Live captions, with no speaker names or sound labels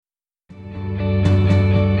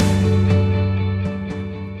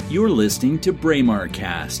You're listening to Braemar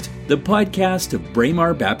Cast, the podcast of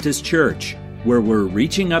Braemar Baptist Church, where we're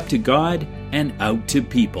reaching up to God and out to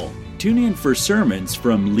people. Tune in for sermons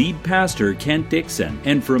from lead pastor Kent Dixon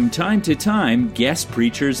and from time to time guest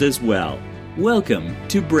preachers as well. Welcome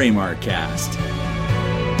to Braemar Cast.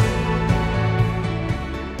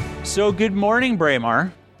 So good morning,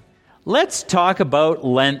 Braemar. Let's talk about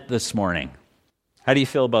Lent this morning. How do you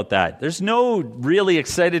feel about that? There's no really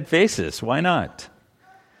excited faces. Why not?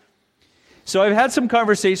 So I've had some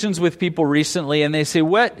conversations with people recently, and they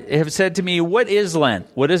have said to me, what is Lent?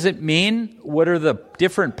 What does it mean? What are the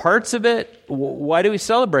different parts of it? Why do we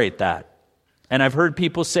celebrate that? And I've heard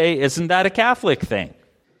people say, isn't that a Catholic thing?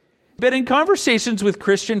 But in conversations with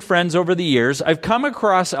Christian friends over the years, I've come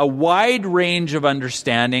across a wide range of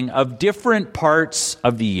understanding of different parts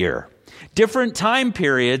of the year, different time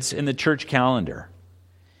periods in the church calendar.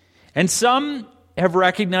 And some have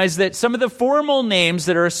recognized that some of the formal names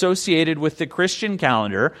that are associated with the Christian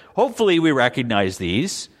calendar, hopefully we recognize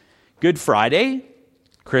these: Good Friday,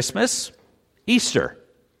 Christmas, Easter,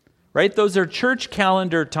 right? Those are church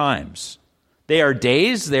calendar times. They are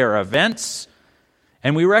days, they are events,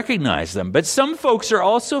 and we recognize them. But some folks are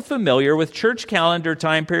also familiar with church calendar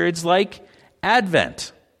time periods like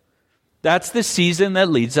Advent. That's the season that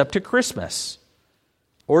leads up to Christmas.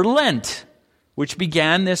 Or Lent, which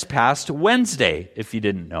began this past Wednesday, if you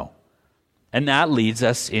didn't know. And that leads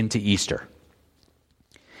us into Easter.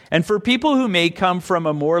 And for people who may come from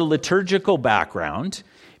a more liturgical background,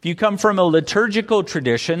 if you come from a liturgical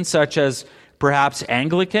tradition such as perhaps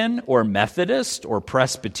Anglican or Methodist or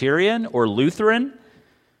Presbyterian or Lutheran,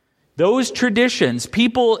 those traditions,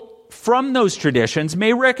 people from those traditions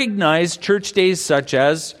may recognize church days such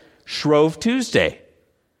as Shrove Tuesday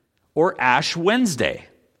or Ash Wednesday,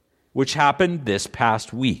 which happened this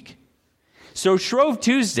past week. So Shrove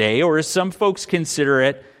Tuesday, or as some folks consider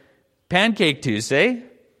it, Pancake Tuesday,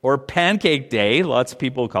 or Pancake Day, lots of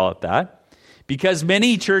people call it that, because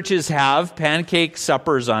many churches have pancake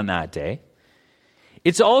suppers on that day.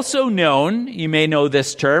 It's also known, you may know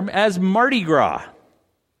this term, as Mardi Gras,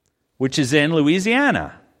 which is in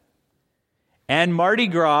Louisiana. And Mardi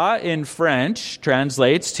Gras in French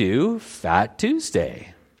translates to Fat Tuesday.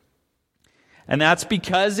 And that's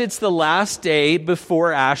because it's the last day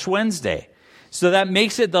before Ash Wednesday. So that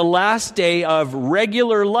makes it the last day of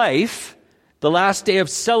regular life, the last day of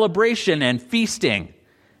celebration and feasting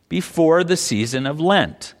before the season of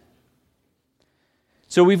Lent.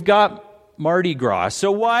 So we've got Mardi Gras.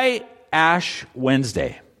 So why Ash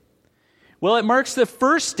Wednesday? Well, it marks the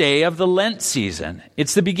first day of the Lent season.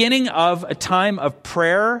 It's the beginning of a time of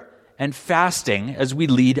prayer and fasting as we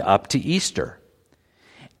lead up to Easter.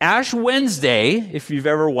 Ash Wednesday, if you've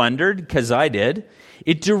ever wondered, because I did,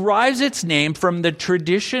 it derives its name from the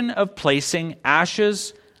tradition of placing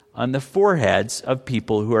ashes on the foreheads of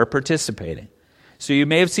people who are participating. So you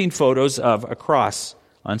may have seen photos of a cross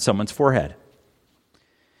on someone's forehead.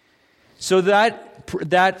 So that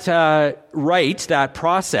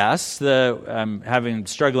process,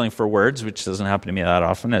 struggling for words, which doesn't happen to me that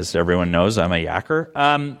often, as everyone knows, I'm a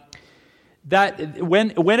yacker. That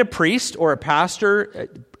when a priest or a pastor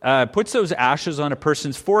puts those ashes on a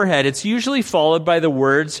person's forehead, it's usually followed by the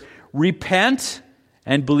words, repent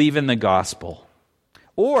and believe in the gospel.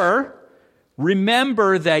 Or,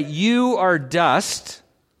 remember that you are dust,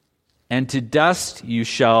 and to dust you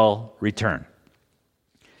shall return.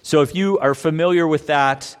 So if you are familiar with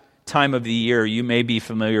that time of the year, you may be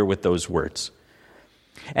familiar with those words.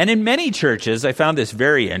 And in many churches, I found this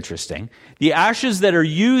very interesting, the ashes that are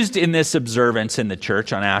used in this observance in the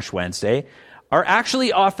church on Ash Wednesday are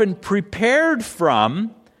actually often prepared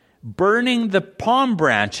from burning the palm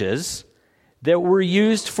branches that were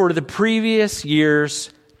used for the previous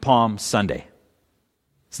year's Palm Sunday.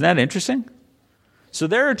 Isn't that interesting? So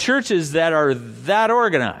there are churches that are that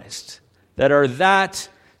organized, that are that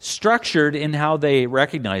structured in how they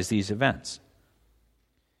recognize these events.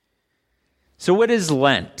 So what is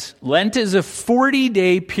Lent? Lent is a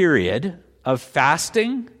 40-day period of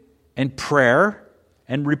fasting and prayer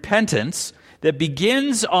and repentance that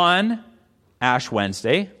begins on Ash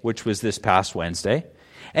Wednesday, which was this past Wednesday,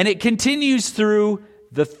 and it continues through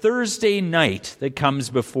the Thursday night that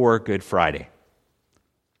comes before Good Friday.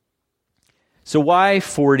 So why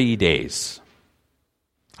 40 days?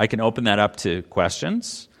 I can open that up to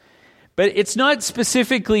questions, but it's not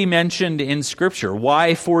specifically mentioned in Scripture.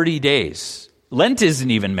 Why 40 days? Lent isn't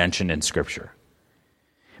even mentioned in Scripture.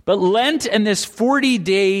 But Lent and this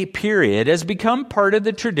 40-day period has become part of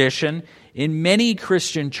the tradition in many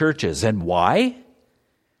Christian churches. And why?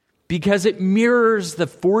 Because it mirrors the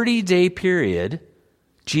 40-day period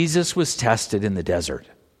Jesus was tested in the desert.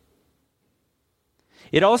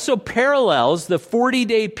 It also parallels the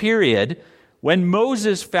 40-day period when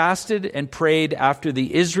Moses fasted and prayed after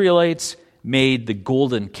the Israelites made the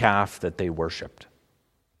golden calf that they worshiped.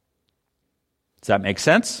 Does that make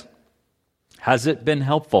sense? Has it been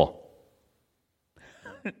helpful?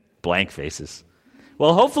 Blank faces.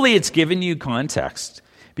 Well, hopefully it's given you context,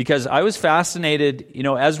 because I was fascinated,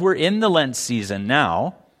 as we're in the Lent season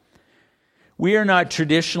now, we are not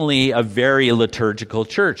traditionally a very liturgical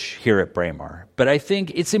church here at Braemar, but I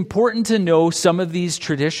think it's important to know some of these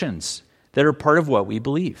traditions that are part of what we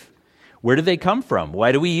believe. Where do they come from?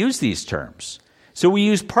 Why do we use these terms? So we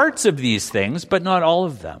use parts of these things, but not all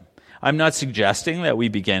of them. I'm not suggesting that we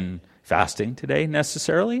begin fasting today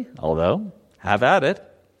necessarily, although have at it.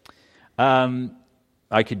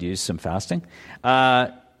 I could use some fasting.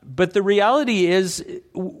 But the reality is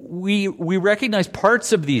we recognize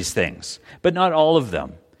parts of these things, but not all of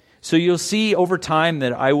them. So you'll see over time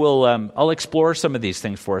that I'll explore some of these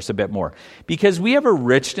things for us a bit more, because we have a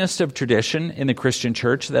richness of tradition in the Christian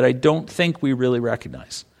church that I don't think we really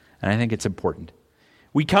recognize. And I think it's important.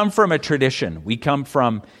 We come from a tradition. We come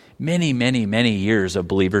from many, many, many years of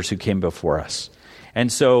believers who came before us.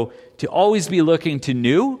 And so to always be looking to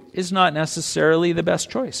new is not necessarily the best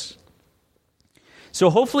choice. So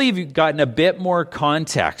hopefully you've gotten a bit more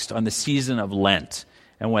context on the season of Lent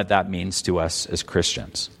and what that means to us as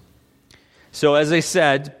Christians. So as I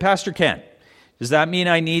said, Pastor Kent, does that mean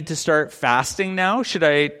I need to start fasting now? Should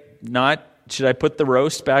I put the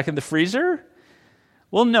roast back in the freezer?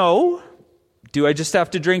 Well, no. Do I just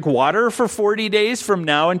have to drink water for 40 days from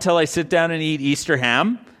now until I sit down and eat Easter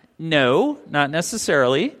ham? No, not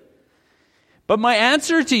necessarily. But my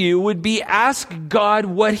answer to you would be, ask God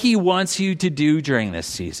what He wants you to do during this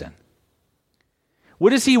season.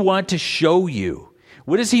 What does He want to show you?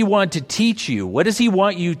 What does He want to teach you? What does He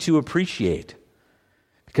want you to appreciate?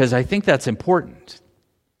 Because I think that's important.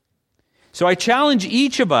 So I challenge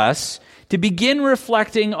each of us to begin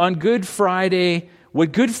reflecting on Good Friday,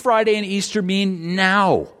 what Good Friday and Easter mean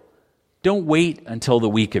now. Don't wait until the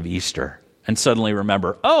week of Easter and suddenly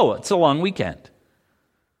remember, oh, it's a long weekend.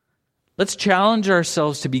 Let's challenge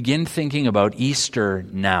ourselves to begin thinking about Easter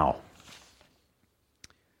now.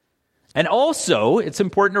 And also, it's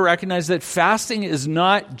important to recognize that fasting is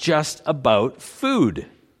not just about food.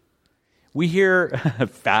 We hear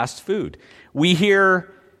fast food. We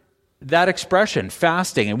hear that expression,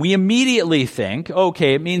 fasting, and we immediately think,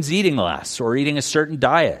 okay, it means eating less or eating a certain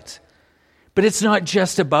diet. But it's not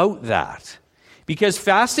just about that. Because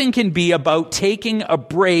fasting can be about taking a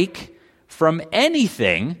break from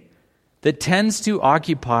anything that tends to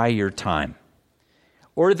occupy your time,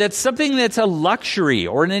 or that's something that's a luxury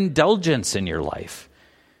or an indulgence in your life.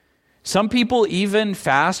 Some people even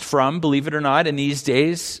fast from, believe it or not, in these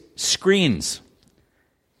days, screens,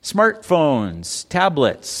 smartphones,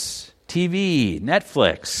 tablets, TV,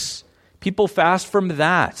 Netflix. People fast from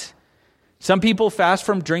that. Some people fast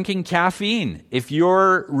from drinking caffeine. If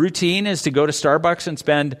your routine is to go to Starbucks and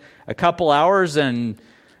spend a couple hours and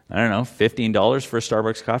 $15 for a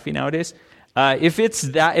Starbucks coffee nowadays.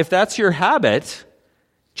 If that's your habit,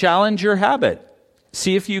 challenge your habit.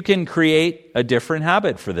 See if you can create a different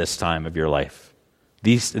habit for this time of your life,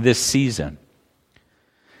 this season.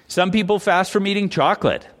 Some people fast from eating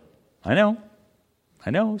chocolate. I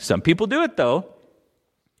know. Some people do it though.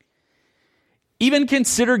 Even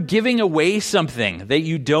consider giving away something that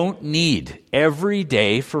you don't need every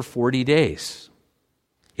day for 40 days.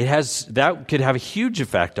 That could have a huge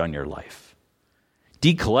effect on your life.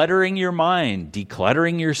 Decluttering your mind,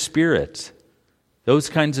 decluttering your spirit, those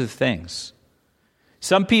kinds of things.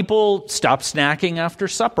 Some people stop snacking after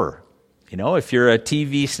supper. If you're a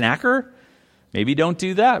TV snacker, maybe don't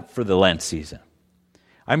do that for the Lent season.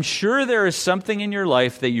 I'm sure there is something in your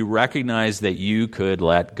life that you recognize that you could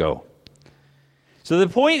let go. So the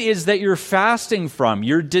point is that you're fasting from,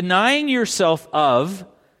 you're denying yourself of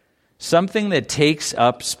something that takes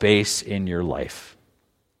up space in your life.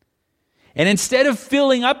 And instead of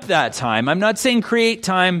filling up that time, I'm not saying create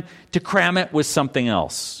time to cram it with something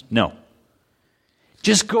else. No.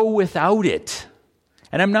 Just go without it.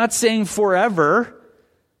 And I'm not saying forever,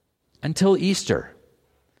 until Easter.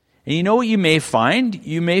 And you know what you may find?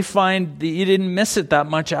 You may find that you didn't miss it that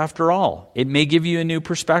much after all. It may give you a new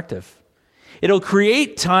perspective. It'll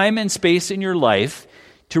create time and space in your life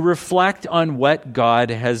to reflect on what God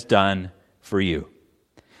has done for you.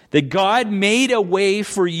 That God made a way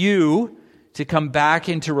for you to come back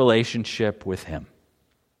into relationship with Him.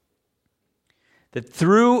 That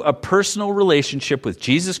through a personal relationship with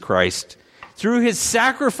Jesus Christ, through His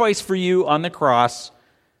sacrifice for you on the cross,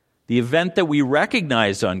 the event that we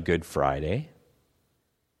recognize on Good Friday,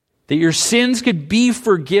 that your sins could be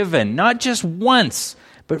forgiven, not just once,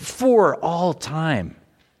 but for all time.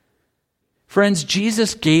 Friends,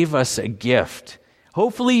 Jesus gave us a gift.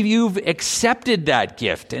 Hopefully you've accepted that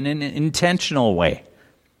gift in an intentional way.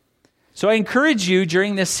 So I encourage you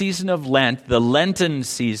during this season of Lent, the Lenten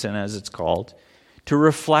season as it's called, to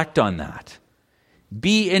reflect on that.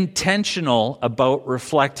 Be intentional about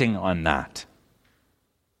reflecting on that.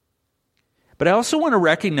 But I also want to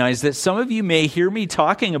recognize that some of you may hear me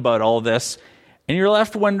talking about all this, and you're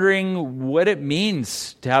left wondering what it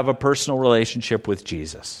means to have a personal relationship with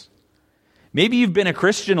Jesus. Maybe you've been a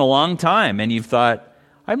Christian a long time, and you've thought,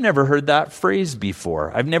 I've never heard that phrase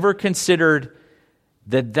before. I've never considered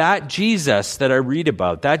that Jesus that I read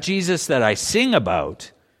about, that Jesus that I sing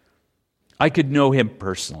about, I could know him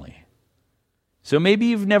personally. So maybe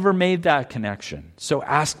you've never made that connection. So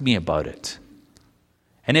ask me about it.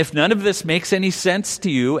 And if none of this makes any sense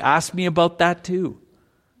to you, ask me about that too,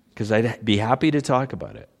 because I'd be happy to talk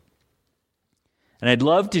about it. And I'd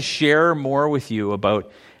love to share more with you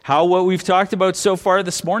about how what we've talked about so far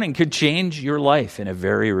this morning could change your life in a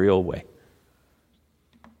very real way.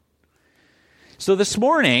 So this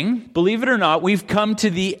morning, believe it or not, we've come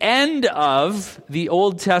to the end of the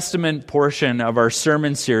Old Testament portion of our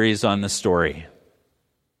sermon series on the story.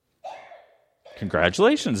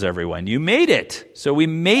 Congratulations, everyone. You made it. So we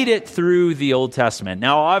made it through the Old Testament.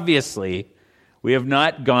 Now, obviously, we have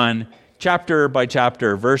not gone chapter by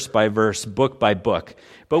chapter, verse by verse, book by book.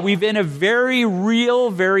 But we've, in a very real,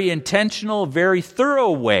 very intentional, very thorough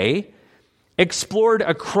way, explored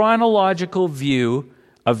a chronological view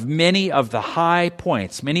of many of the high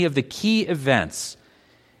points, many of the key events,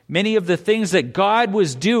 many of the things that God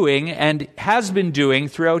was doing and has been doing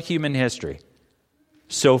throughout human history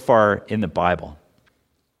so far in the Bible.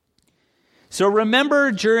 So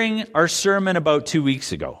remember during our sermon about 2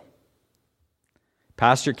 weeks ago,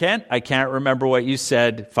 Pastor Kent, I can't remember what you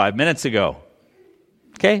said 5 minutes ago.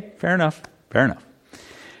 Okay, fair enough.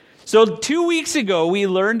 So 2 weeks ago, we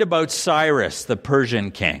learned about Cyrus, the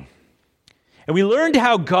Persian king. And we learned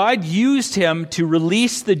how God used him to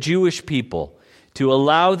release the Jewish people, to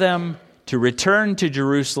allow them to return to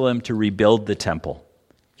Jerusalem to rebuild the temple.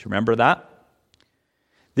 Do you remember that?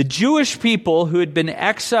 The Jewish people who had been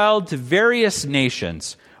exiled to various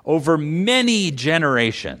nations over many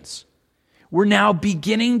generations were now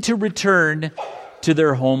beginning to return to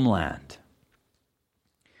their homeland.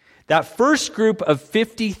 That first group of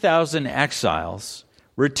 50,000 exiles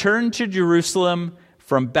returned to Jerusalem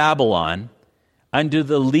from Babylon under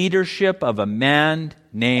the leadership of a man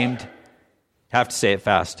named, have to say it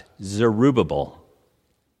fast, Zerubbabel.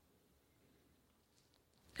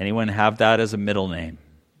 Anyone have that as a middle name?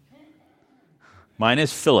 Mine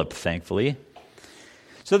is Philip, thankfully.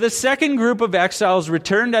 So the second group of exiles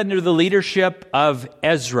returned under the leadership of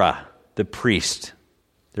Ezra, the priest.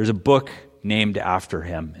 There's a book named after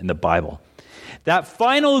him in the Bible. That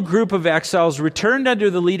final group of exiles returned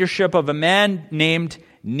under the leadership of a man named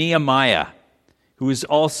Nehemiah, who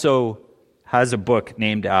also has a book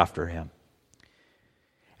named after him.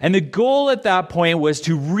 And the goal at that point was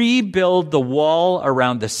to rebuild the wall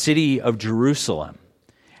around the city of Jerusalem.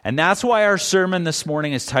 And that's why our sermon this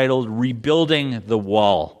morning is titled Rebuilding the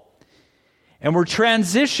Wall. And we're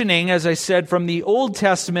transitioning, as I said, from the Old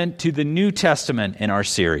Testament to the New Testament in our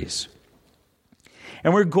series.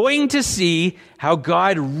 And we're going to see how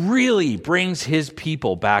God really brings his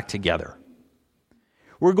people back together.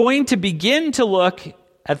 We're going to begin to look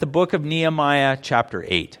at the book of Nehemiah chapter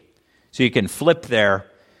 8. So you can flip there.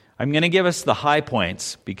 I'm going to give us the high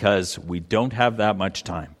points because we don't have that much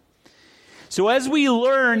time. So as we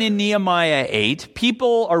learn in Nehemiah 8,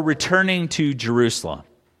 people are returning to Jerusalem.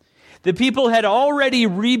 The people had already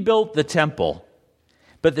rebuilt the temple,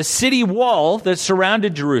 but the city wall that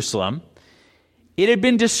surrounded Jerusalem, it had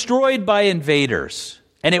been destroyed by invaders,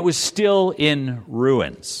 and it was still in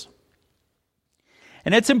ruins.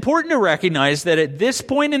 And it's important to recognize that at this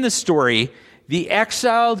point in the story, the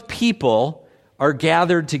exiled people are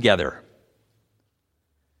gathered together.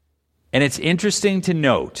 And it's interesting to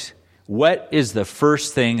note, what is the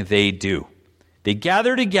first thing they do? They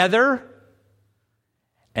gather together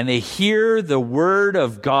and they hear the word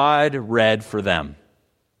of God read for them.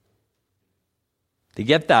 They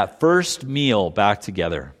get that first meal back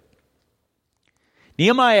together.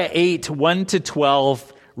 Nehemiah 8,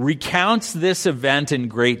 1-12 recounts this event in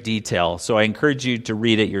great detail, so I encourage you to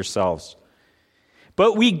read it yourselves.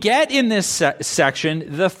 But we get in this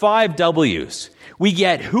section the 5 W's. We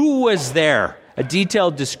get who was there, a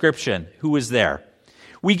detailed description, who was there.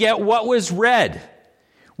 We get what was read.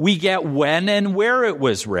 We get when and where it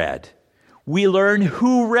was read. We learn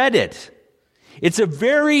who read it. It's a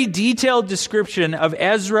very detailed description of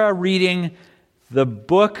Ezra reading the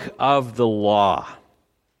book of the law.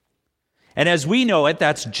 And as we know it,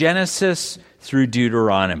 that's Genesis through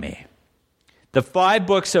Deuteronomy. The 5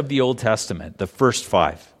 books of the Old Testament, the first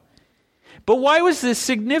 5. But why was this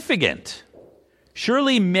significant?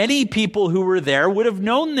 Surely many people who were there would have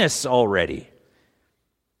known this already.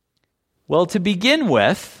 Well, to begin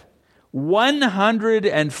with,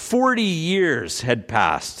 140 years had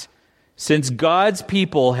passed since God's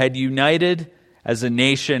people had united as a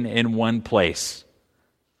nation in one place.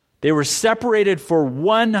 They were separated for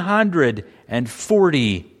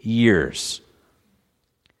 140 years.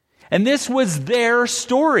 And this was their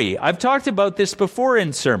story. I've talked about this before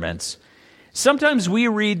in sermons. Sometimes we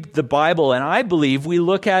read the Bible, and I believe we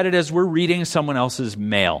look at it as we're reading someone else's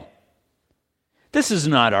mail. This is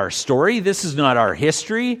not our story. This is not our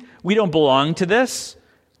history. We don't belong to this.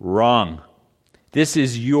 Wrong. This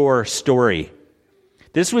is your story.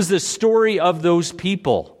 This was the story of those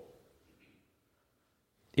people.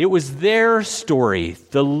 It was their story,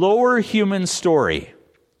 the lower human story,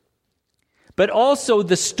 but also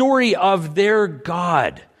the story of their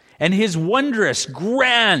God and his wondrous,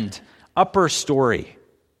 grand upper story.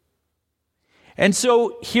 And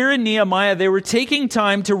so here in Nehemiah, they were taking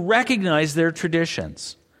time to recognize their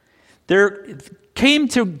traditions. They came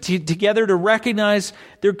together to recognize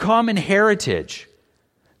their common heritage,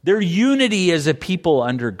 their unity as a people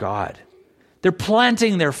under God. They're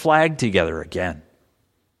planting their flag together again.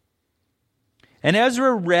 And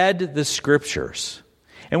Ezra read the scriptures.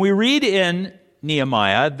 And we read in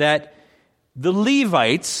Nehemiah that the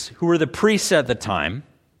Levites, who were the priests at the time,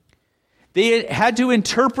 they had to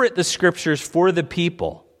interpret the scriptures for the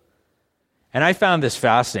people. And I found this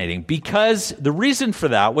fascinating because the reason for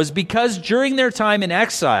that was because during their time in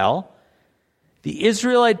exile, the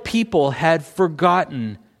Israelite people had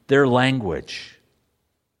forgotten their language.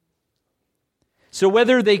 So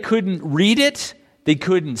whether they couldn't read it, they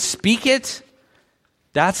couldn't speak it,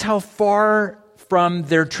 that's how far from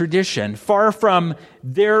their tradition, far from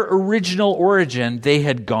their original origin, they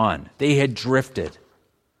had gone. They had drifted.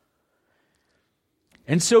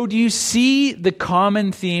 And so do you see the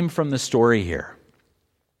common theme from the story here?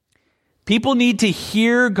 People need to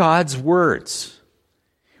hear God's words.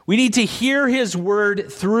 We need to hear his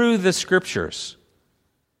word through the scriptures.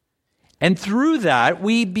 And through that,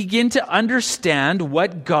 we begin to understand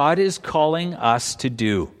what God is calling us to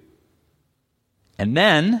do. And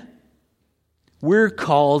then we're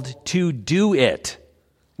called to do it.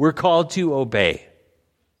 We're called to obey.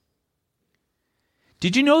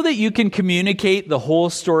 Did you know that you can communicate the whole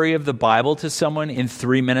story of the Bible to someone in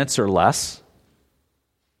 3 minutes or less?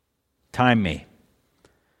 Time me.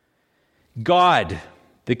 God,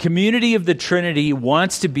 the community of the Trinity,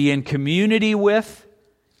 wants to be in community with,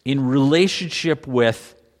 in relationship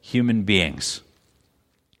with human beings.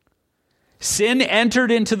 Sin entered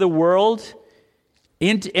into the world,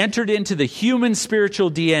 entered into the human spiritual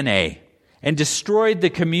DNA, and destroyed the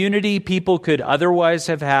community people could otherwise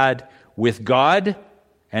have had with God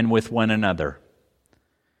and with one another.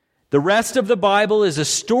 The rest of the Bible is a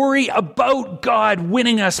story about God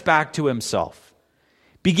winning us back to himself,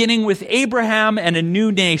 beginning with Abraham and a new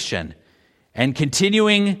nation, and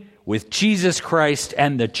continuing with Jesus Christ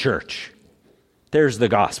and the church. There's the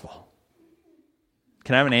gospel.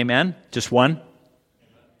 Can I have an amen? Just one?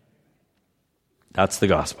 That's the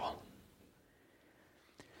gospel.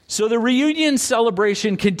 So the reunion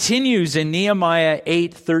celebration continues in Nehemiah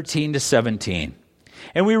 8:13-17.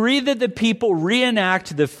 And we read that the people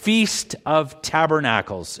reenact the Feast of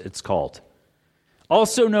Tabernacles, it's called.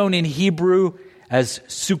 Also known in Hebrew as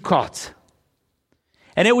Sukkot.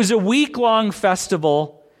 And it was a week-long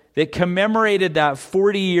festival that commemorated that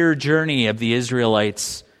 40-year journey of the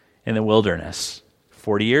Israelites in the wilderness.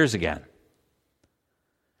 40 years again.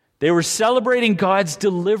 They were celebrating God's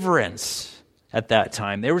deliverance at that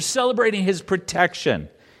time. They were celebrating his protection,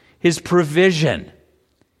 his provision,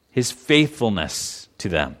 his faithfulness to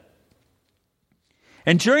them.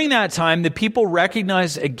 And during that time, the people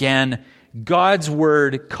recognized again God's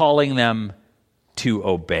word calling them to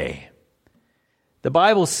obey. The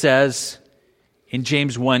Bible says in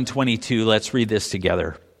James 1:22, let's read this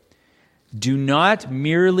together. Do not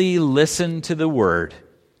merely listen to the word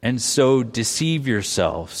and so deceive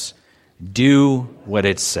yourselves. Do what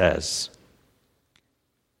it says.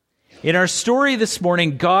 In our story this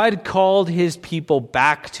morning, God called his people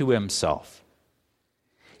back to himself.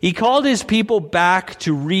 He called his people back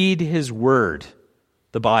to read his word,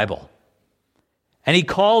 the Bible. And he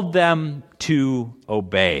called them to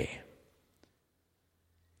obey.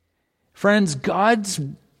 Friends, God's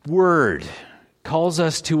word calls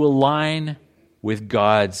us to align with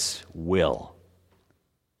God's will.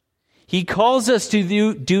 He calls us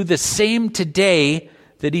to do the same today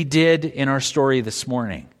that he did in our story this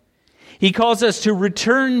morning. He calls us to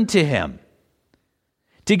return to him,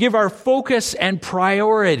 to give our focus and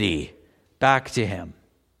priority back to him,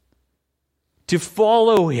 to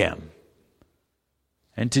follow him,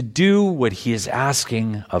 and to do what he is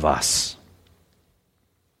asking of us.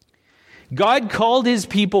 God called his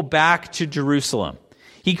people back to Jerusalem.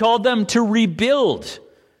 He called them to rebuild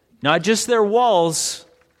not just their walls,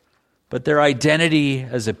 but their identity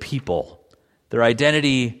as a people, their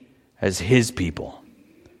identity as his people.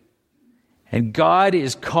 And God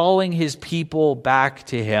is calling his people back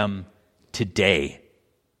to him today,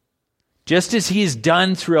 just as he has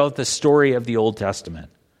done throughout the story of the Old Testament.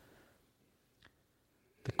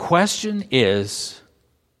 The question is,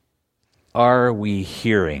 are we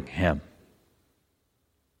hearing him?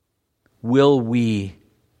 Will we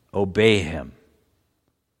obey him?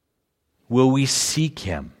 Will we seek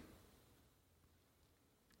him?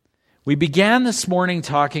 We began this morning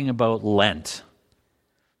talking about Lent.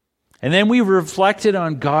 And then we reflected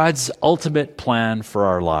on God's ultimate plan for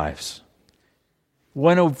our lives.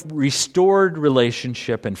 One of restored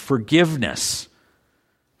relationship and forgiveness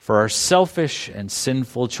for our selfish and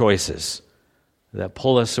sinful choices that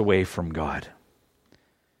pull us away from God.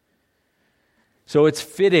 So it's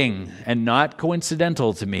fitting and not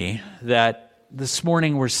coincidental to me that this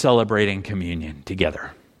morning we're celebrating communion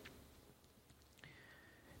together.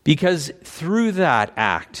 Because through that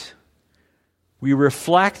act, we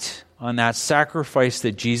reflect on that sacrifice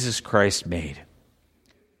that Jesus Christ made.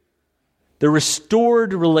 The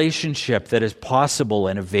restored relationship that is possible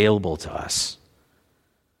and available to us.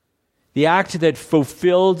 The act that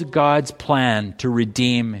fulfilled God's plan to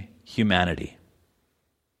redeem humanity.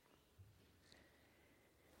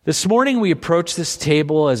 This morning we approach this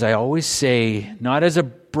table, as I always say, not as a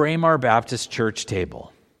Braemar Baptist Church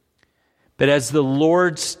table, but as the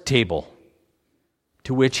Lord's table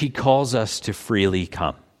to which he calls us to freely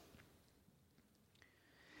come.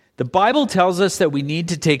 The Bible tells us that we need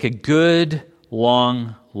to take a good,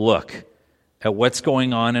 long look at what's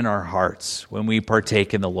going on in our hearts when we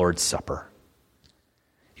partake in the Lord's Supper.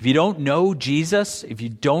 If you don't know Jesus, if you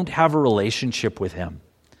don't have a relationship with him,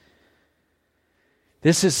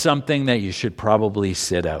 this is something that you should probably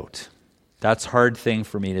sit out. That's a hard thing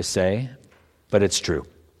for me to say, but it's true.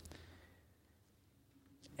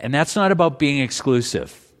 And that's not about being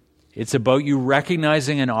exclusive. It's about you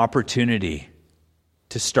recognizing an opportunity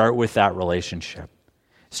to start with that relationship.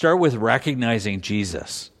 Start with recognizing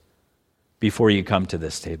Jesus before you come to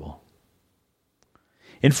this table.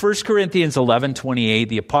 In 1 Corinthians 11:28,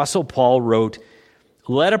 the Apostle Paul wrote,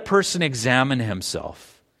 "Let a person examine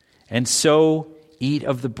himself, and so eat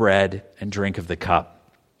of the bread and drink of the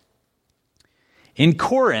cup." In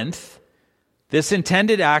Corinth, this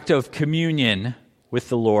intended act of communion with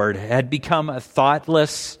the Lord had become a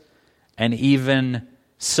thoughtless and even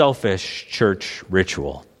selfish church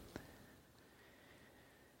ritual.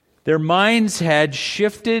 Their minds had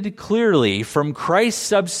shifted clearly from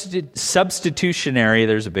Christ's substitutionary,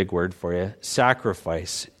 there's a big word for you,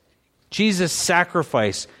 sacrifice. Jesus'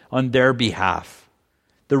 sacrifice on their behalf.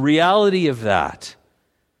 The reality of that.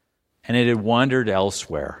 And it had wandered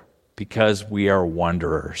elsewhere because we are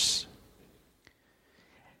wanderers.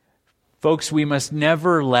 Folks, we must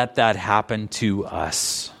never let that happen to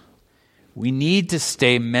us. We need to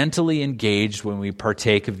stay mentally engaged when we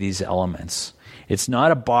partake of these elements. It's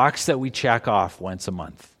not a box that we check off once a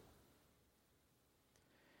month.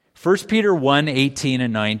 1 Peter 1:18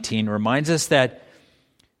 and 19 reminds us that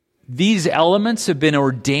these elements have been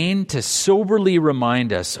ordained to soberly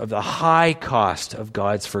remind us of the high cost of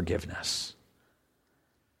God's forgiveness.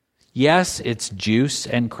 Yes, it's juice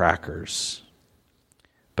and crackers,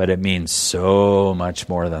 but it means so much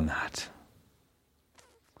more than that.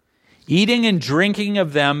 Eating and drinking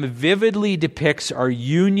of them vividly depicts our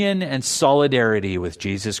union and solidarity with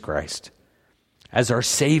Jesus Christ as our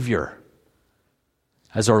Savior,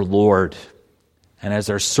 as our Lord, and as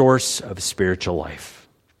our source of spiritual life.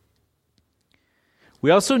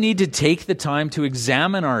 We also need to take the time to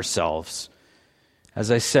examine ourselves,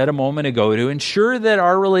 as I said a moment ago, to ensure that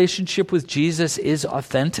our relationship with Jesus is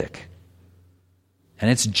authentic and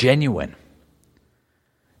it's genuine.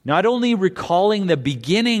 Not only recalling the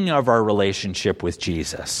beginning of our relationship with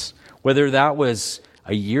Jesus, whether that was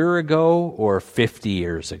a year ago or 50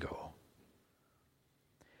 years ago,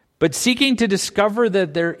 but seeking to discover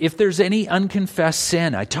that if there's any unconfessed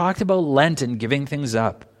sin. I talked about Lent and giving things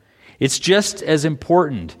up. It's just as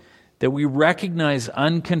important that we recognize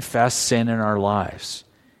unconfessed sin in our lives.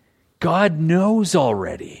 God knows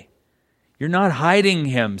already. You're not hiding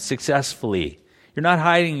him successfully. You're not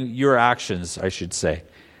hiding your actions, I should say,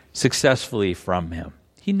 successfully from him.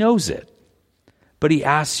 He knows it, but he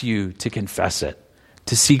asks you to confess it,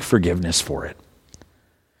 to seek forgiveness for it.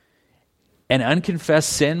 And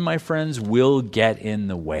unconfessed sin, my friends, will get in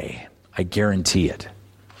the way. I guarantee it.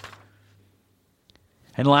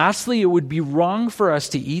 And lastly, it would be wrong for us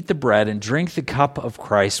to eat the bread and drink the cup of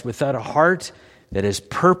Christ without a heart that is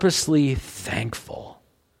purposely thankful.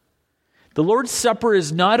 The Lord's Supper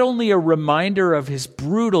is not only a reminder of his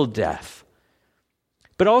brutal death,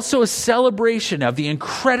 but also a celebration of the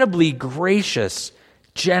incredibly gracious,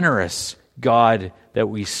 generous God that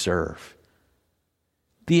we serve.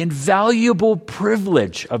 The invaluable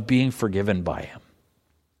privilege of being forgiven by him.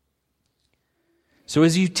 So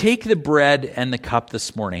as you take the bread and the cup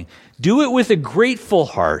this morning, do it with a grateful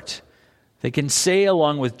heart that can say,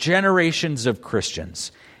 along with generations of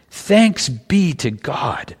Christians, thanks be to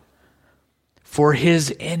God for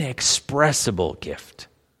his inexpressible gift.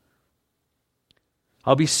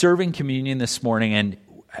 I'll be serving communion this morning, and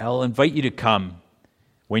I'll invite you to come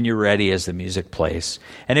when you're ready as the music plays.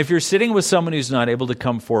 And if you're sitting with someone who's not able to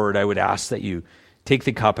come forward, I would ask that you take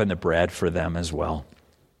the cup and the bread for them as well.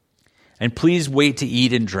 And please wait to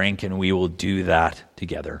eat and drink, and we will do that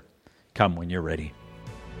together. Come when you're ready.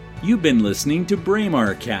 You've been listening to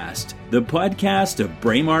Braemar Cast, the podcast of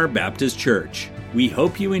Braemar Baptist Church. We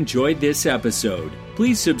hope you enjoyed this episode.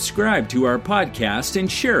 Please subscribe to our podcast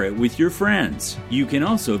and share it with your friends. You can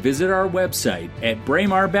also visit our website at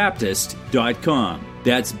braemarbaptist.com.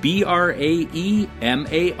 That's BRAEMAR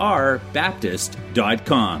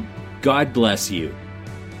Baptist.com. God bless you.